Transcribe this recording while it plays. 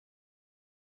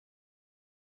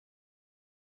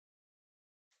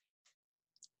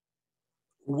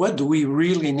what do we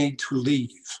really need to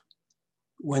leave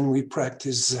when we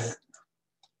practice Zen?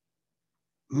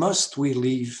 Must we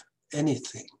leave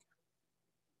anything?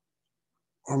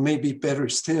 Or maybe better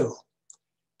still,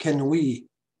 can we,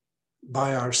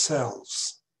 by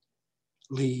ourselves,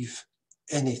 leave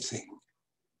anything?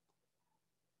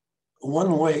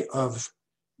 One way of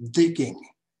digging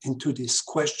into this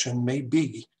question may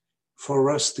be for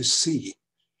us to see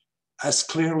as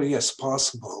clearly as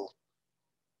possible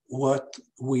what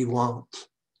we want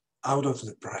out of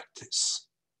the practice.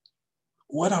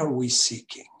 What are we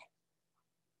seeking?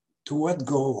 To what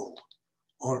goal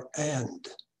or end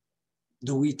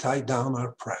do we tie down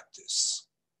our practice?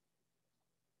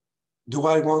 Do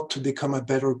I want to become a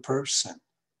better person?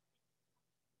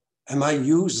 Am I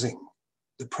using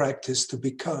the practice to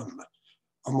become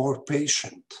a more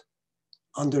patient,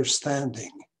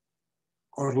 understanding,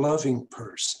 or loving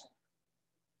person?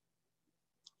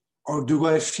 Or do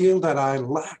I feel that I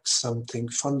lack something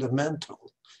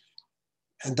fundamental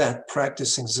and that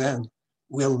practicing Zen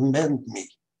will mend me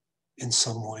in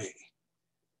some way?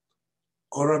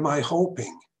 Or am I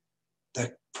hoping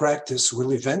that practice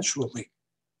will eventually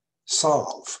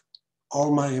solve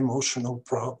all my emotional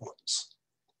problems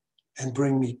and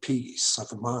bring me peace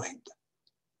of mind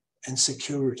and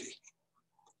security?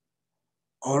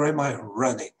 Or am I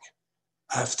running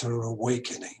after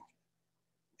awakening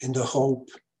in the hope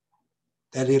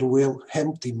that it will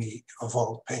empty me of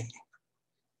all pain?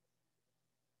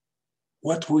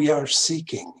 What we are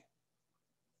seeking,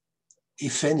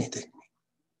 if anything,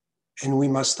 and we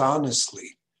must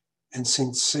honestly and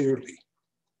sincerely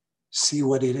see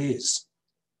what it is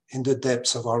in the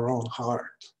depths of our own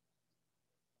heart,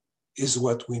 is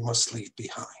what we must leave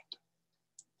behind.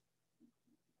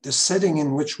 The setting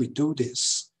in which we do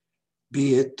this,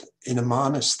 be it in a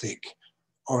monastic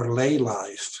or lay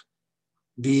life,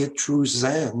 be it through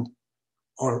Zen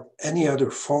or any other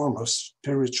form of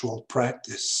spiritual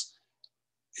practice,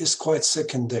 is quite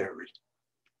secondary.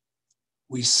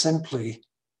 We simply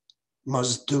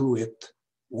must do it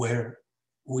where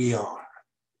we are.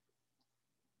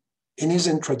 In his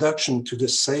introduction to the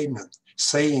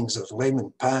Sayings of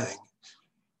Layman P'ang,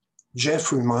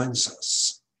 Jeff reminds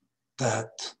us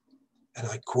that, and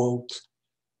I quote,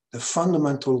 "The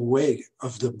fundamental way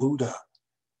of the Buddha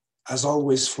has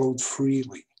always flowed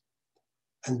freely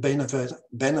and been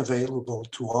available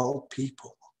to all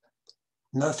people.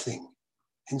 Nothing,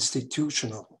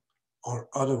 institutional or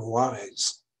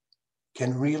otherwise,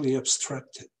 can really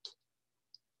obstruct it."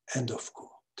 End of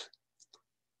quote.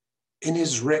 In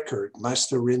his record,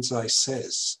 Master Rinzai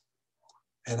says,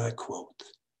 and I quote,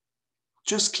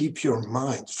 "Just keep your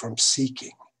mind from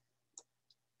seeking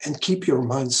and keep your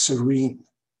mind serene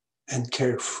and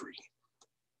carefree.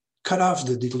 Cut off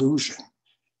the delusion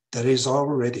that is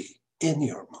already in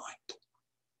your mind.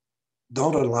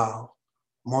 Don't allow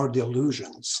more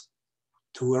delusions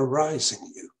to arise in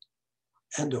you."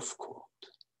 End of quote.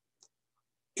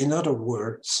 In other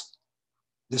words,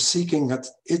 the seeking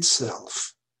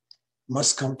itself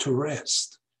must come to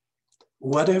rest.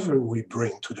 Whatever we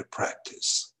bring to the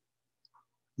practice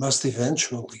must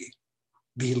eventually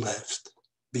be left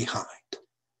behind.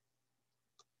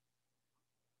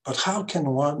 But how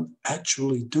can one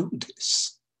actually do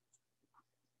this?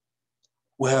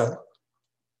 Well,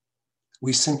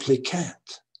 we simply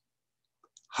can't.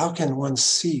 How can one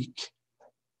seek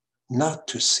not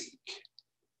to seek?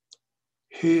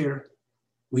 Here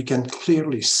we can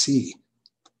clearly see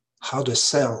how the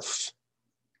self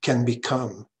can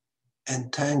become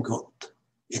entangled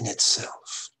in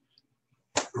itself,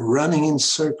 running in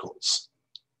circles,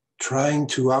 trying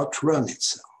to outrun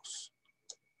itself.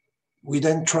 We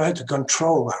then try to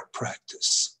control our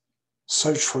practice,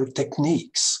 search for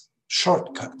techniques,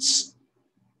 shortcuts,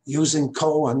 using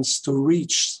koans to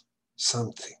reach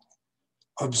something,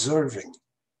 observing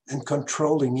and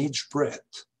controlling each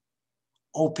breath,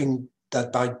 hoping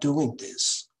that by doing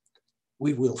this,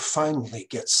 we will finally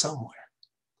get somewhere.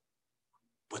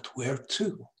 But where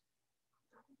to?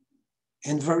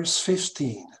 In verse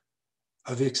 15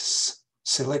 of his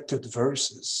selected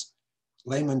verses,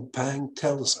 Layman P'ang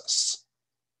tells us,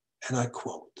 and I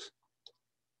quote,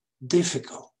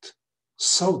 "Difficult,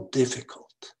 so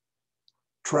difficult,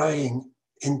 trying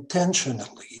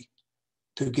intentionally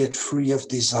to get free of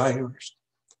desires,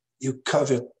 you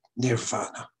covet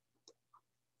nirvana.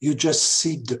 You just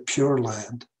seek the Pure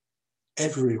Land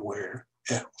everywhere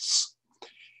else.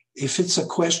 If it's a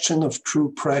question of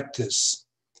true practice,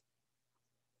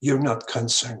 you're not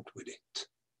concerned with it.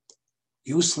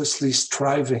 Uselessly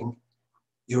striving,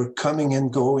 your coming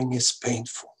and going is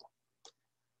painful,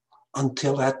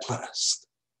 until at last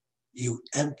you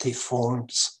empty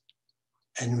forms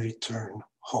and return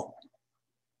home.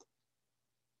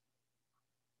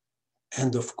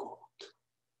 End of quote.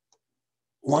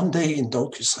 One day in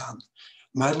Dokusan,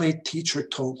 my late teacher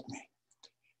told me,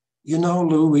 "You know,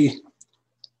 Louis,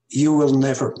 you will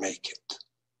never make it."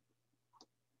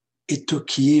 It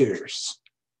took years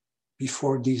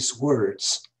before these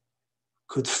words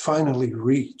could finally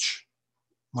reach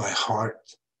my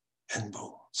heart and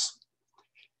bones.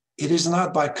 It is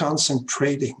not by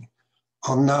concentrating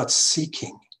on not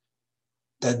seeking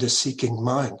that the seeking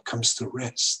mind comes to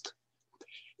rest.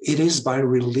 It is by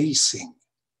releasing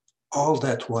all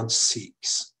that one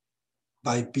seeks,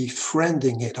 by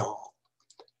befriending it all,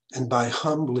 and by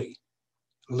humbly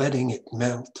letting it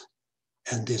melt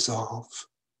and dissolve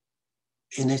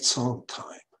in its own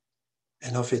time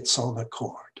and of its own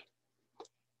accord,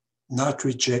 not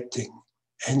rejecting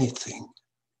anything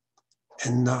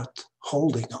and not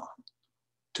holding on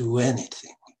to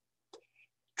anything,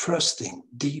 trusting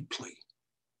deeply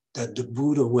that the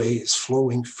Buddha way is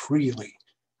flowing freely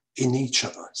in each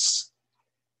of us,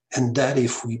 and that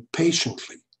if we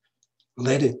patiently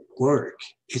let it work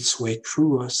its way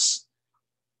through us,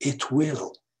 it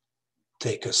will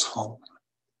take us home.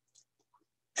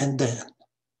 And then,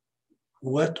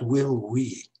 what will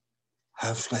we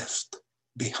have left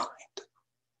behind?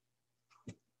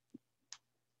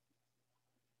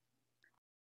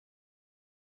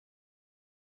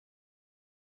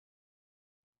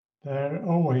 There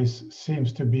always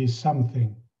seems to be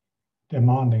something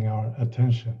demanding our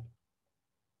attention,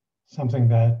 something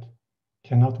that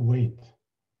cannot wait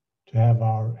to have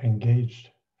our engaged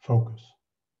focus.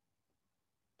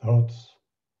 Thoughts,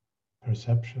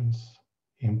 perceptions,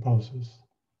 impulses,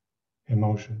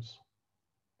 emotions.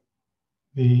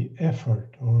 The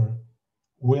effort or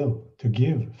will to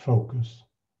give focus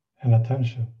and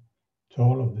attention to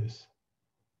all of this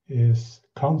is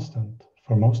constant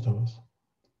for most of us.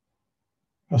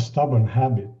 A stubborn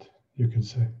habit, you could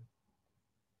say.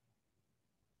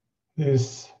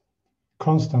 This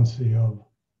constancy of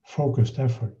focused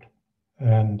effort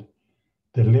and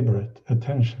deliberate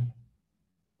attention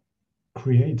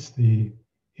creates the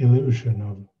illusion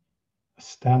of a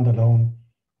standalone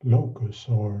locus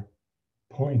or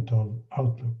point of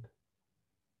outlook.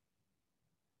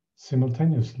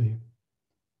 Simultaneously,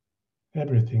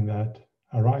 everything that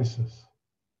arises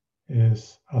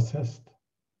is assessed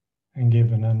and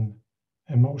given an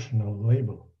emotional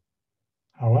label,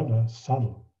 however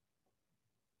subtle,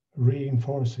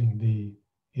 reinforcing the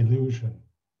illusion,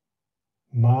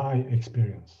 my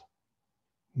experience,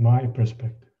 my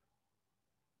perspective,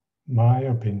 my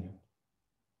opinion,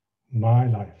 my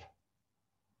life.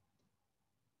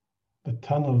 The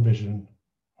tunnel vision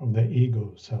of the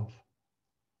ego self,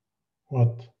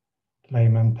 what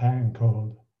Layman P'ang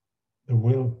called the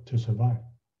will to survive.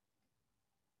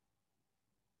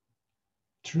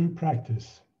 True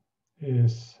practice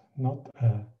is not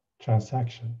a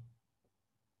transaction.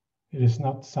 It is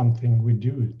not something we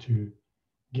do to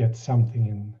get something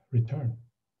in return.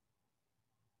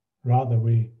 Rather,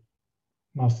 we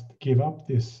must give up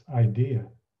this idea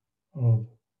of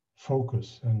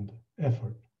focus and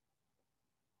effort.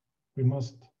 We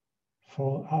must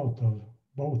fall out of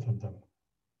both of them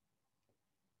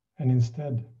and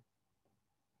instead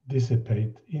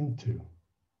dissipate into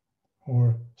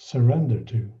or surrender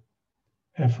to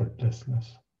effortlessness,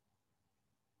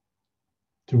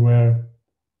 to where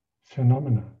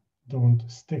phenomena don't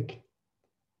stick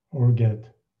or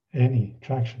get any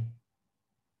traction.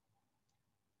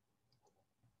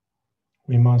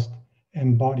 We must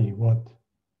embody what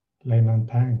Layman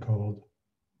P'ang called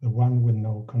the one with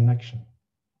no connection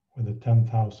with the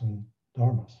 10,000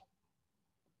 dharmas.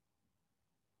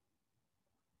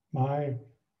 My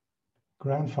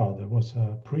grandfather was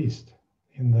a priest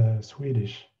in the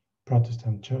Swedish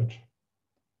Protestant church.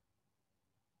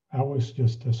 I was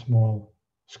just a small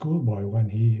schoolboy when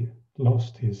he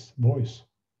lost his voice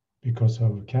because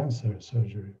of cancer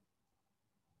surgery.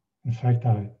 In fact,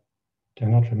 I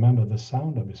cannot remember the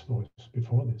sound of his voice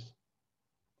before this.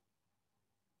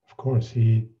 Of course,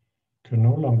 he could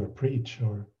no longer preach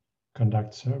or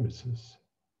conduct services,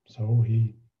 so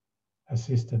he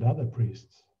assisted other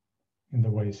priests in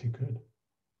the ways he could.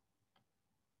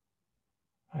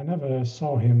 I never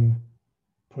saw him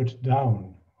put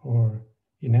down or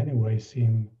in any way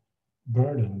seem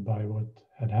burdened by what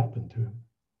had happened to him.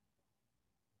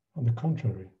 On the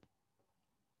contrary,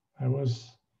 I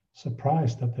was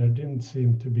surprised that there didn't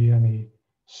seem to be any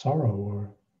sorrow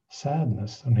or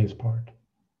sadness on his part.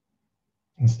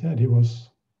 Instead, he was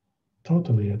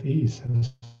totally at ease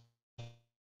as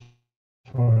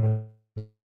far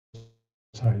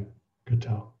as I could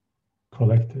tell,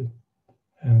 collected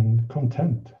and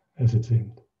content, as it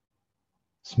seemed,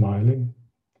 smiling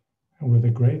and with a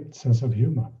great sense of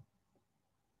humor.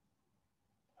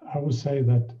 I would say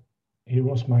that he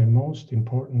was my most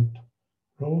important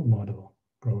role model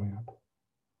growing up.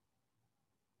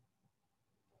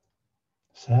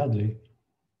 Sadly,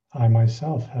 I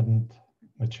myself hadn't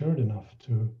matured enough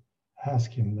to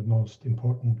ask him the most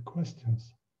important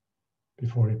questions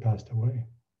before he passed away.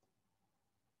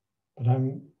 But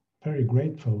I'm very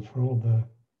grateful for all the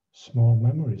small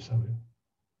memories of him,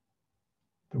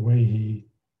 the way he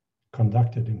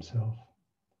conducted himself,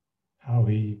 how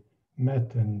he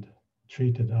met and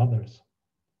treated others.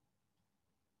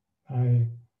 I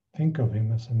think of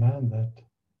him as a man that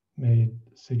made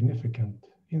significant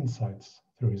insights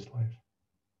through his life,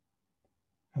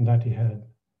 and that he had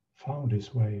found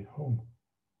his way home.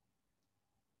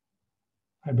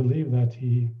 I believe that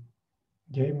he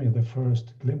gave me the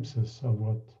first glimpses of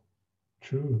what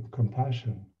true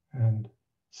compassion and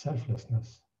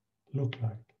selflessness look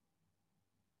like,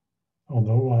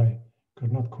 although I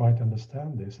could not quite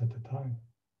understand this at the time.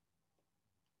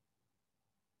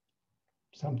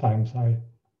 Sometimes I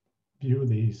view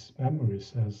these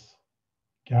memories as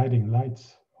guiding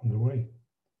lights on the way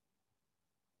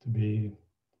to be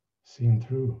seen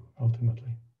through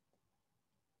ultimately.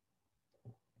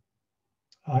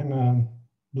 I'm a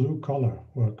blue-collar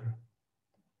worker.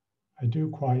 I do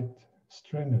quite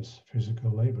strenuous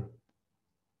physical labor.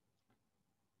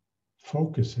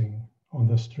 Focusing on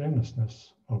the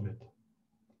strenuousness of it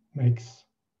makes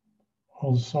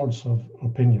all sorts of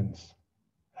opinions,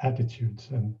 attitudes,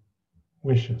 and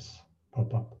wishes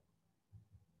pop up,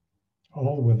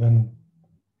 all with an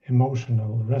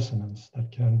emotional resonance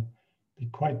that can be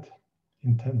quite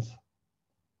intense.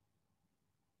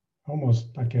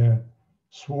 Almost like a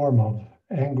swarm of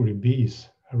angry bees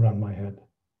around my head.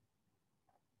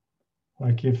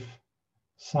 Like if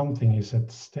something is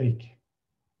at stake,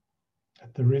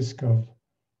 at the risk of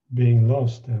being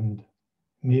lost and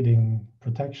needing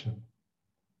protection.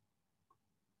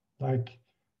 Like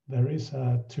there is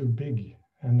too big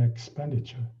an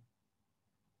expenditure.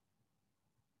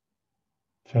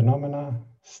 Phenomena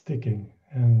sticking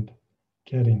and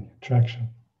getting traction.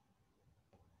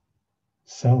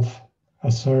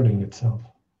 Self-asserting itself.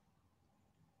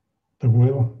 The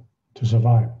will to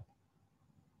survive.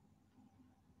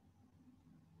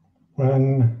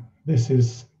 When this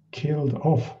is killed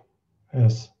off,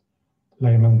 as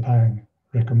Layman P'ang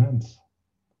recommends,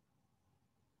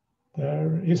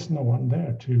 there is no one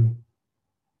there to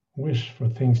wish for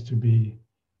things to be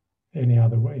any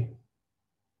other way.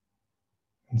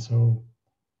 And so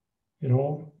it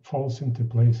all falls into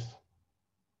place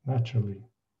naturally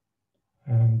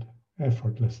and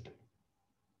effortlessly,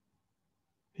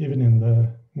 even in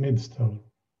the midst of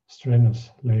strenuous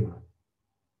labor.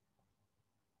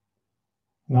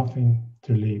 Nothing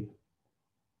to leave,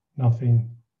 nothing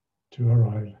to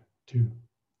arrive to.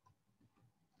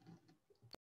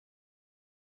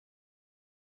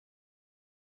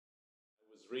 I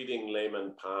was reading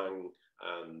Layman P'ang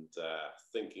and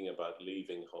thinking about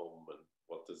leaving home and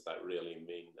what does that really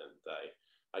mean. And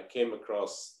I came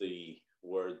across the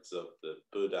words of the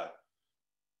Buddha,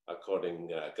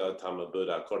 Gautama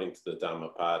Buddha, according to the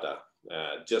Dhammapada,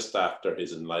 just after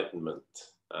his enlightenment.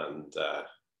 And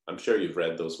I'm sure you've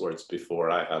read those words before,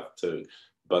 I have too.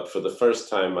 But for the first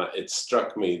time, it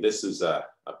struck me, this was a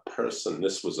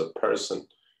person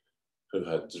who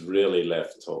had really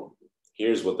left home.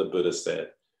 Here's what the Buddha said.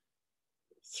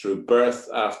 Through birth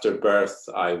after birth,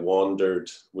 I wandered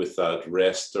without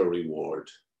rest or reward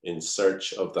in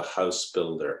search of the house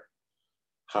builder.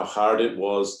 How hard it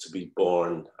was to be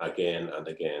born again and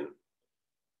again.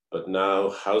 But now,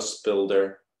 house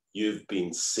builder, you've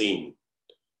been seen.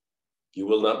 You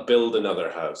will not build another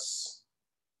house.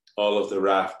 All of the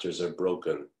rafters are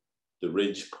broken. The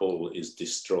ridgepole is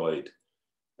destroyed,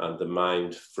 and the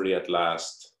mind, free at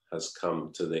last, has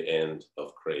come to the end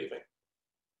of craving.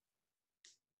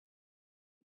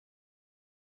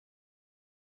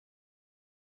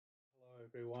 Hello,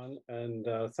 everyone,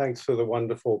 and thanks for the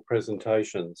wonderful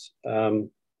presentations.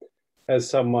 As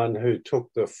someone who took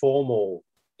the formal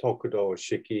Tokudo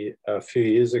Shiki a few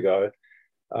years ago,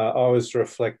 I was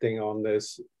reflecting on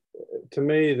this. To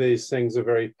me, these things are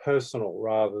very personal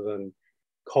rather than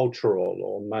cultural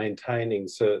or maintaining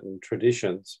certain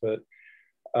traditions, but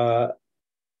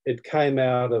it came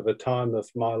out of a time of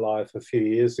my life a few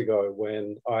years ago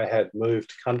when I had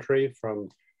moved country from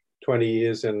 20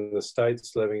 years in the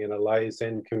States, living in a lay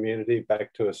Zen community,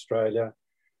 back to Australia,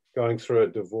 going through a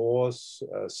divorce,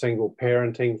 single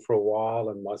parenting for a while,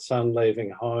 and my son leaving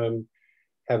home,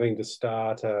 having to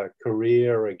start a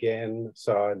career again.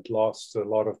 So I'd lost a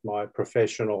lot of my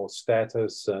professional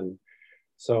status and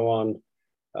so on.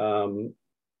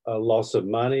 A loss of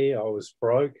money, I was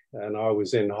broke and I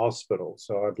was in hospital,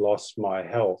 so I'd lost my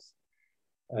health.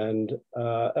 And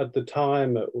at the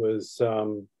time it was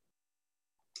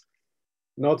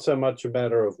not so much a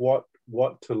matter of what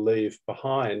to leave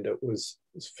behind. It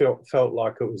felt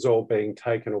like it was all being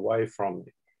taken away from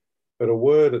me. But a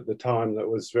word at the time that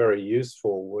was very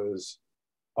useful was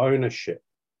ownership.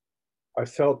 I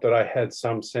felt that I had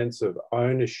some sense of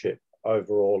ownership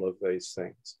over all of these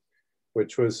things,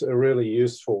 which was a really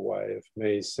useful way of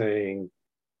me seeing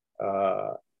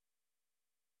the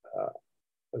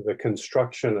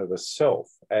construction of a self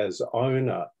as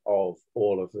owner of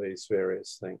all of these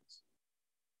various things.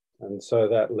 And so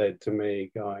that led to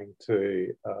me going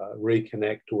to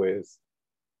reconnect with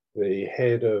the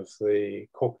head of the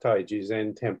Koktaiji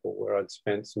Zen temple, where I'd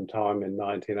spent some time in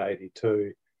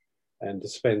 1982, and to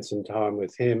spend some time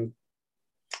with him,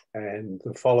 and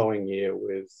the following year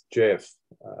with Jeff,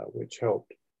 which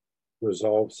helped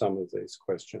resolve some of these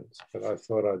questions. But I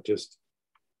thought I'd just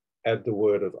add the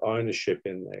word of ownership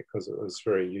in there because it was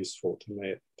very useful to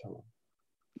me at the time.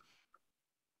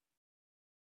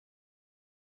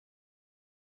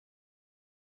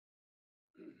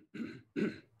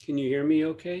 Can you hear me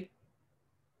okay?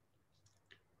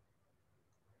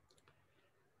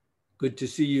 Good to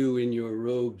see you in your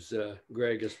robes,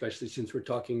 Greg, especially since we're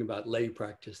talking about lay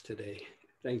practice today.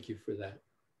 Thank you for that.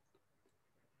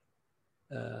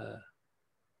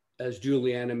 As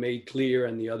Juliana made clear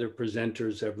and the other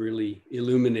presenters have really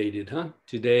illuminated,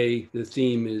 today the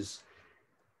theme is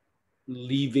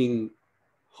leaving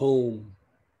home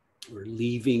or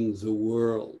leaving the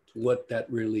world, what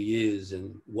that really is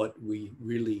and what we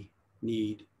really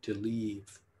need to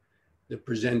leave. The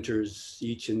presenters,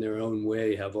 each in their own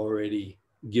way, have already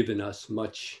given us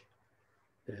much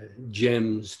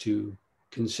gems to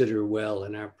consider well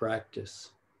in our practice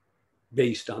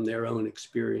based on their own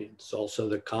experience. Also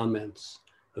the comments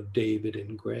of David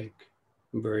and Greg.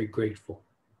 I'm very grateful.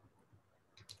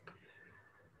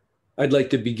 I'd like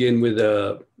to begin with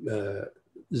a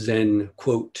Zen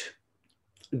quote.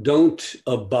 Don't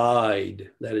abide,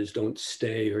 that is, don't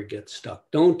stay or get stuck.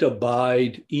 Don't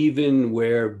abide even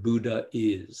where Buddha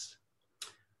is.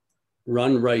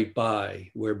 Run right by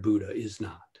where Buddha is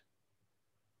not.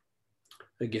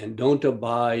 Again, don't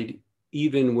abide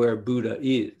even where Buddha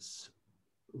is.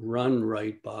 Run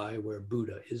right by where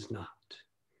Buddha is not.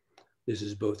 This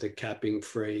is both a capping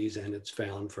phrase and it's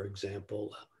found, for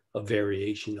example, a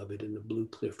variation of it in the Blue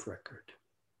Cliff record.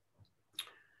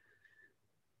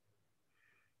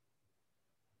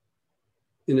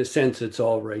 In a sense, it's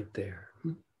all right there.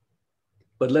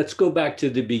 But let's go back to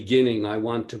the beginning. I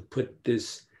want to put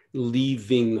this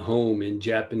leaving home in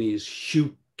Japanese,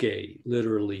 shuke,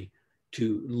 literally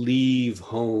to leave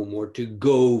home or to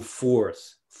go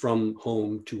forth from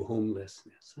home to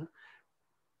homelessness.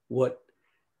 What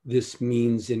this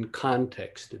means in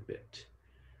context a bit.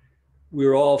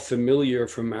 We're all familiar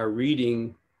from our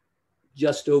reading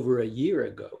just over a year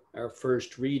ago, our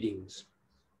first readings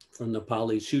from the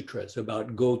Pali Sutras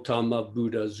about Gautama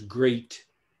Buddha's great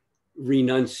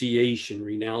renunciation,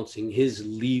 renouncing his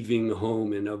leaving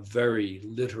home in a very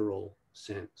literal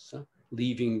sense,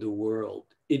 leaving the world.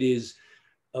 It is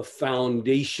a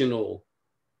foundational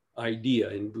idea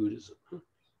in Buddhism.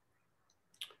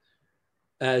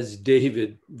 As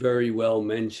David very well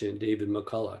mentioned, David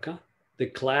McCulloch, the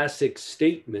classic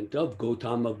statement of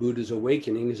Gautama Buddha's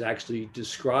awakening is actually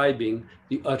describing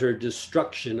the utter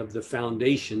destruction of the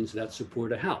foundations that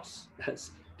support a house,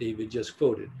 as David just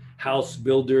quoted. House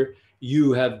builder,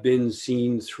 you have been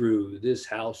seen through. This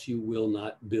house you will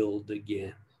not build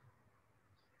again.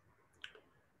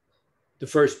 The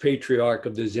first patriarch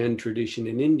of the Zen tradition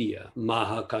in India,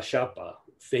 Mahakashapa,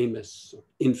 famous,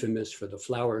 infamous for the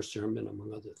flower sermon,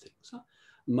 among other things.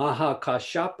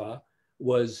 Mahakashapa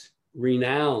was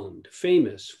renowned,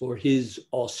 famous for his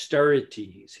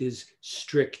austerities, his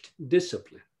strict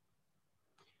discipline.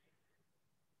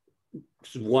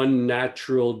 It's one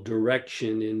natural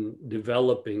direction in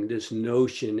developing this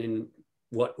notion in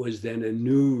what was then a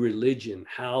new religion,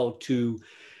 how to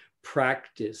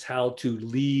practice, how to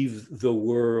leave the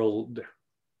world.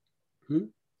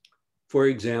 For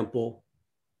example,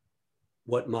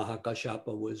 what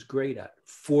Mahakashapa was great at,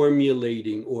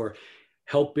 formulating or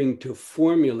helping to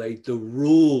formulate the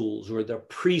rules or the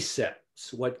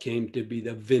precepts, what came to be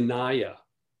the Vinaya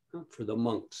for the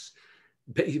monks.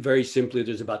 Very simply,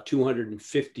 there's about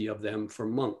 250 of them for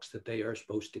monks that they are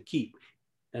supposed to keep.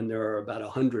 And there are about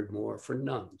 100 more for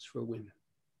nuns, for women.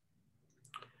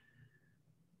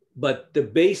 But the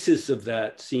basis of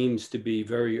that seems to be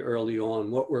very early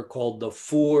on what were called the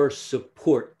 4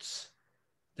 supports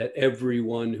that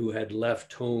everyone who had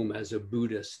left home as a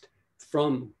Buddhist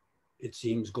from, it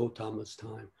seems, Gautama's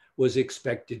time was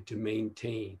expected to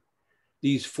maintain.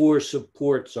 These 4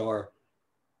 supports are: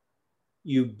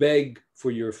 you beg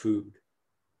for your food.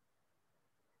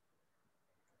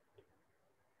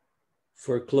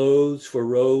 For clothes, for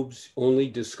robes, only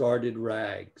discarded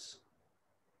rags.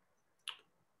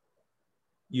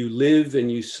 You live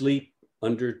and you sleep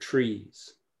under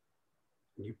trees.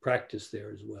 You practice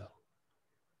there as well.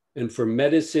 And for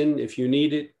medicine, if you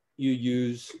need it, you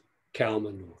use cow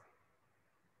manure.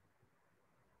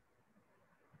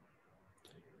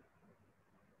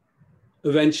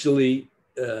 Eventually,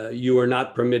 you are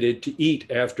not permitted to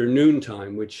eat after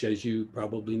noontime, which, as you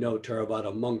probably know,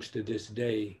 Theravada monks to this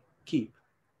day keep.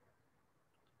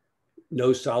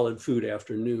 No solid food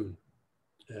after noon.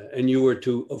 And you were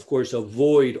to, of course,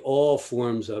 avoid all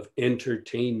forms of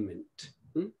entertainment.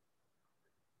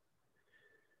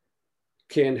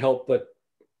 Can't help but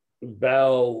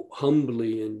bow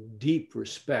humbly in deep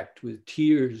respect with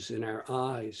tears in our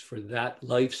eyes for that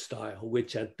lifestyle,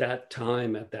 which at that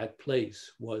time, at that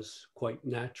place, was quite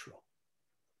natural.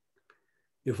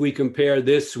 If we compare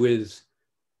this with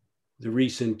the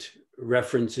recent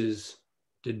references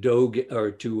to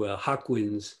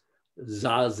Hakuin's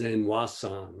Zazen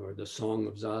Wasan, or the Song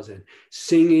of Zazen,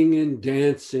 singing and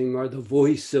dancing are the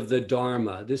voice of the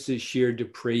Dharma. This is sheer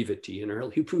depravity in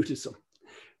early Buddhism.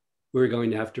 We're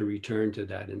going to have to return to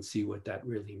that and see what that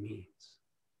really means.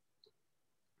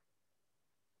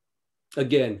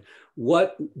 Again,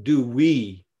 what do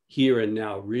we here and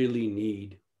now really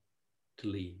need to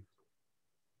leave?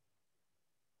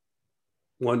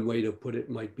 One way to put it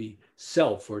might be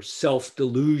self, or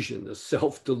self-delusion, the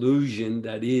self-delusion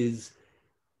that is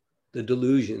the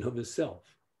delusion of the self.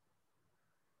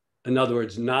 In other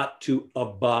words, not to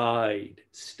abide,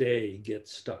 stay, get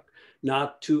stuck,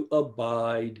 not to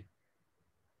abide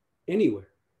anywhere,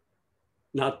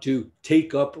 not to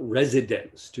take up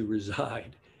residence, to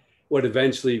reside. What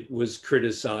eventually was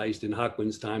criticized in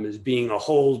Hakuin's time as being a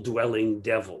whole-dwelling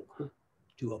devil,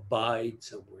 to abide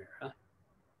somewhere,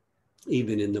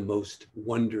 even in the most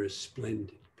wondrous,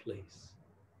 splendid place.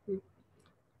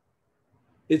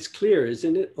 It's clear,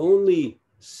 isn't it? Only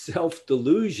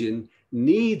self-delusion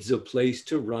needs a place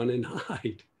to run and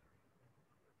hide.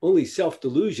 Only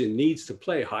self-delusion needs to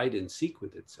play hide and seek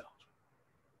with itself.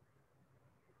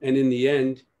 And in the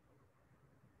end,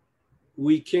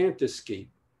 we can't escape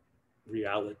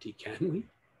reality, can we?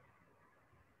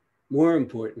 More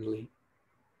importantly,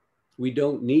 we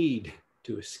don't need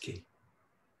to escape.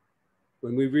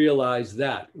 When we realize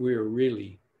that, we're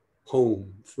really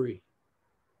home free.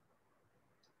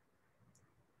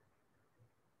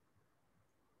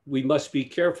 We must be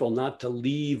careful not to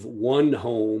leave one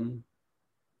home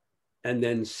and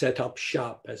then set up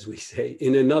shop, as we say,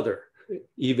 in another,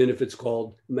 even if it's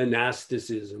called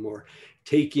monasticism or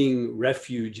taking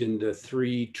refuge in the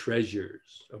 3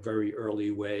 treasures, a very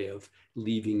early way of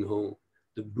leaving home: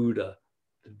 the Buddha,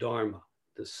 the Dharma,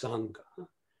 the Sangha.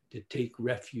 To take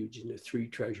refuge in the 3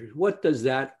 treasures. What does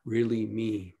that really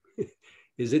mean?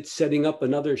 Is it setting up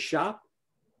another shop,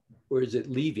 or is it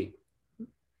leaving?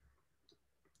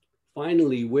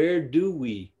 Finally, where do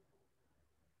we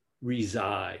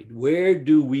reside? Where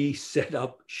do we set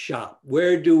up shop?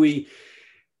 Where do we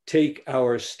take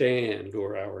our stand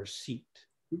or our seat?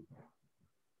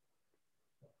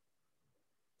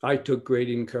 I took great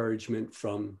encouragement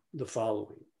from the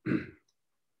following.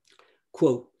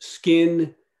 Quote,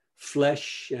 "Skin,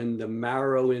 flesh, and the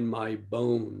marrow in my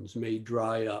bones may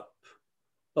dry up,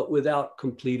 but without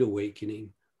complete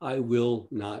awakening, I will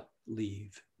not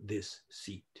leave this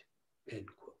seat." End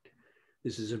quote.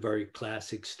 This is a very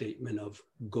classic statement of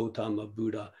Gautama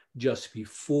Buddha just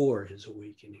before his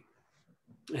awakening.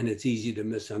 And it's easy to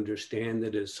misunderstand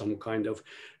it as some kind of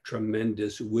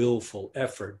tremendous willful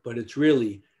effort, but it's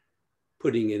really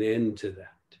putting an end to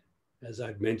that. As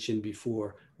I've mentioned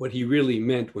before, what he really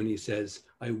meant when he says,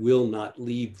 "I will not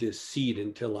leave this seat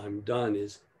until I'm done,"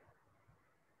 is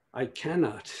I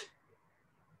cannot,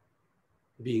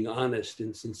 being honest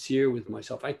and sincere with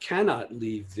myself, I cannot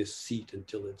leave this seat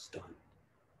until it's done.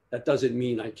 That doesn't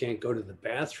mean I can't go to the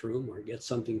bathroom or get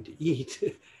something to eat.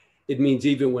 It means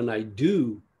even when I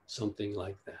do something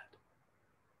like that,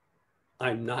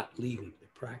 I'm not leaving the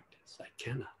practice. I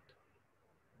cannot.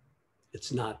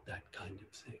 It's not that kind of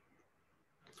thing.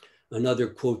 Another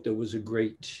quote that was a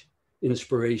great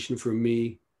inspiration for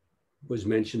me was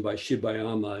mentioned by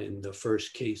Shibayama in the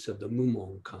first case of the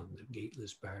Mumonkan, the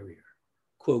gateless barrier.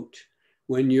 Quote,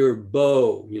 when your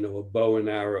bow, you know, a bow and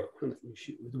arrow,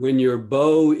 when your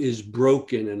bow is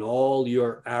broken and all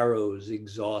your arrows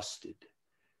exhausted,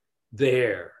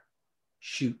 there,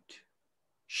 shoot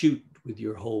with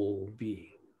your whole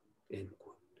being, end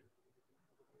quote.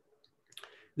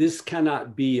 This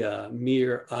cannot be a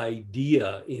mere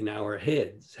idea in our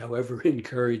heads, however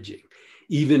encouraging,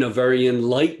 even a very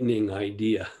enlightening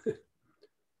idea.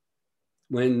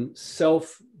 When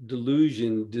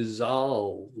self-delusion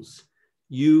dissolves,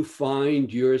 you find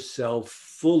yourself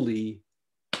fully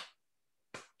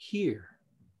here,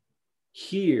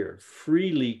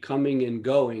 freely coming and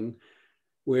going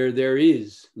where there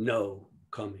is no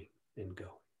coming and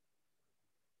going.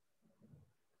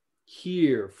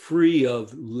 Here, free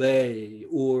of lay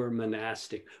or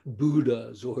monastic,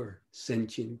 Buddhas or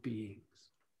sentient beings.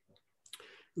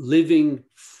 Living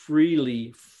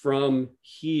freely from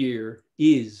here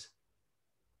is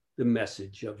the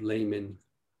message of Layman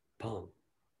P'ang.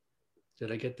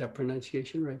 Did I get that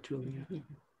pronunciation right, Julia?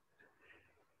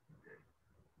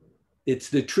 It's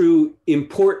the true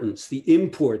importance, the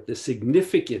import, the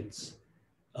significance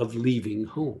of leaving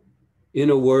home.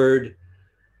 In a word,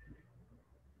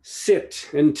 sit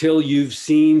until you've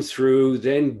seen through,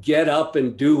 then get up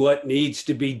and do what needs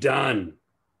to be done.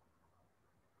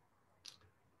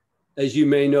 As you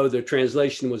may know, the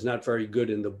translation was not very good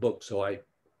in the book, so I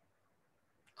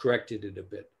corrected it a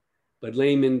bit. But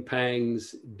Layman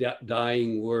P'ang's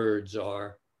dying words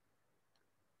are,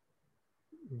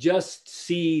 just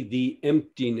see the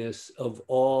emptiness of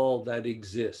all that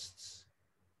exists,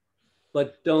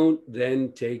 but don't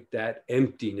then take that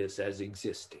emptiness as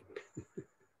existing.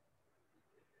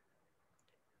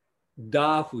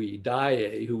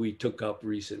 Daye, who we took up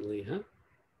recently,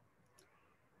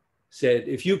 said,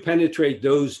 if you penetrate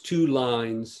those two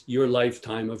lines, your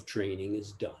lifetime of training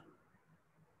is done.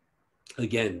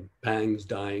 Again, P'ang's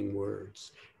dying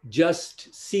words.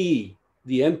 Just see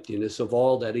the emptiness of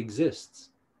all that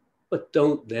exists, but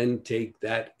don't then take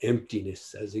that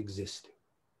emptiness as existing.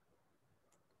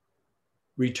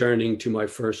 Returning to my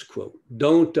first quote,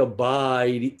 don't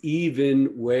abide even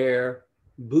where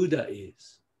Buddha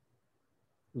is.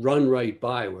 Run right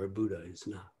by where Buddha is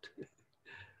not.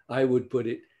 I would put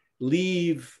it,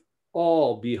 leave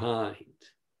all behind.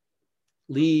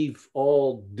 Leave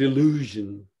all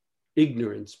delusion,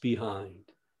 ignorance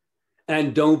behind.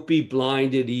 And don't be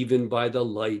blinded even by the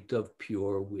light of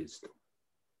pure wisdom.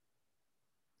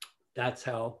 That's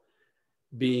how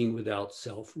being without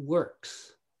self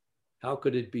works. How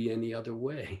could it be any other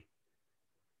way?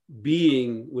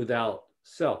 Being without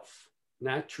self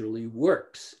naturally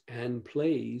works and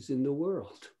plays in the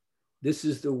world. This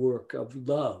is the work of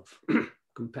love,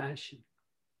 compassion,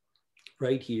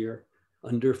 right here,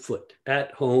 underfoot,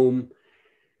 at home,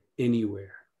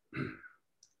 anywhere.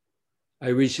 I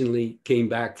recently came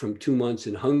back from 2 months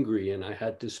in Hungary, and I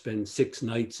had to spend 6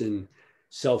 nights in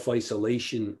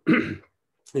self-isolation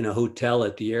in a hotel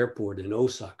at the airport in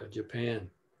Osaka, Japan.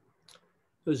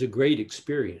 It was a great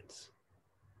experience.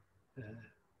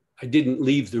 I didn't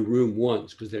leave the room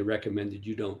once because they recommended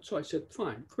you don't. So I said,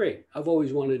 fine, great. I've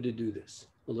always wanted to do this,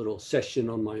 a little session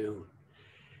on my own.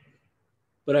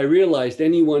 But I realized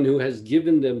anyone who has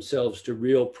given themselves to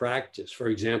real practice, for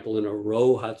example, in a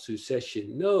Rohatsu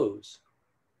session, knows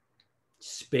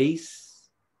space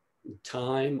and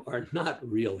time are not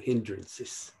real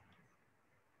hindrances.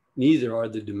 Neither are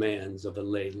the demands of a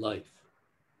lay life.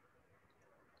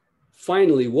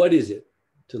 Finally, what is it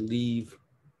to leave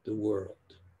the world?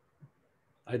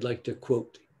 I'd like to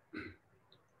quote,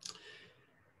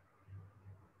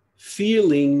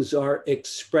 feelings are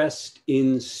expressed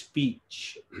in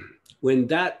speech. When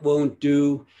that won't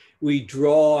do, we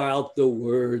draw out the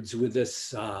words with a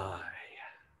sigh.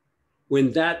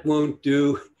 When that won't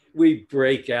do, we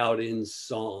break out in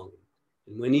song.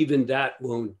 And when even that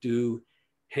won't do,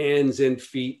 hands and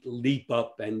feet leap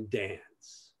up and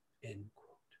dance, end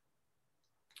quote.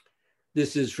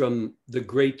 This is from the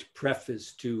great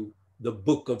preface to the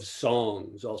Book of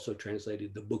Songs, also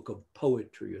translated the Book of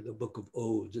Poetry or the Book of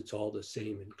Odes. It's all the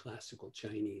same in classical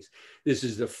Chinese. This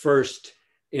is the first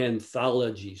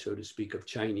anthology, so to speak, of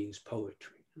Chinese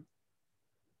poetry.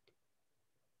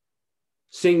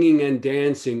 Singing and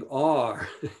dancing are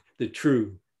the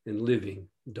true and living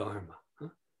Dharma.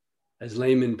 As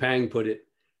Layman P'ang put it,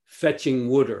 fetching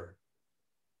water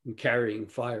and carrying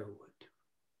firewood.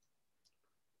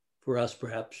 For us,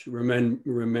 perhaps,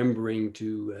 remembering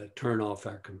to turn off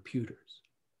our computers.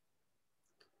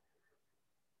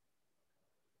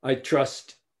 I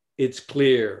trust it's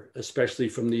clear, especially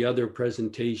from the other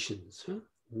presentations,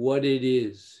 what it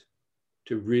is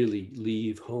to really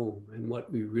leave home and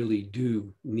what we really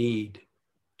do need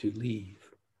to leave.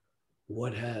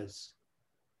 what has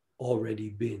already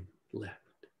been left.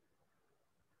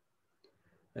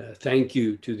 Thank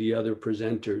you to the other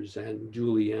presenters and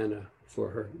Juliana for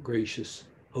her gracious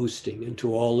hosting, and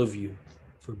to all of you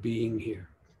for being here.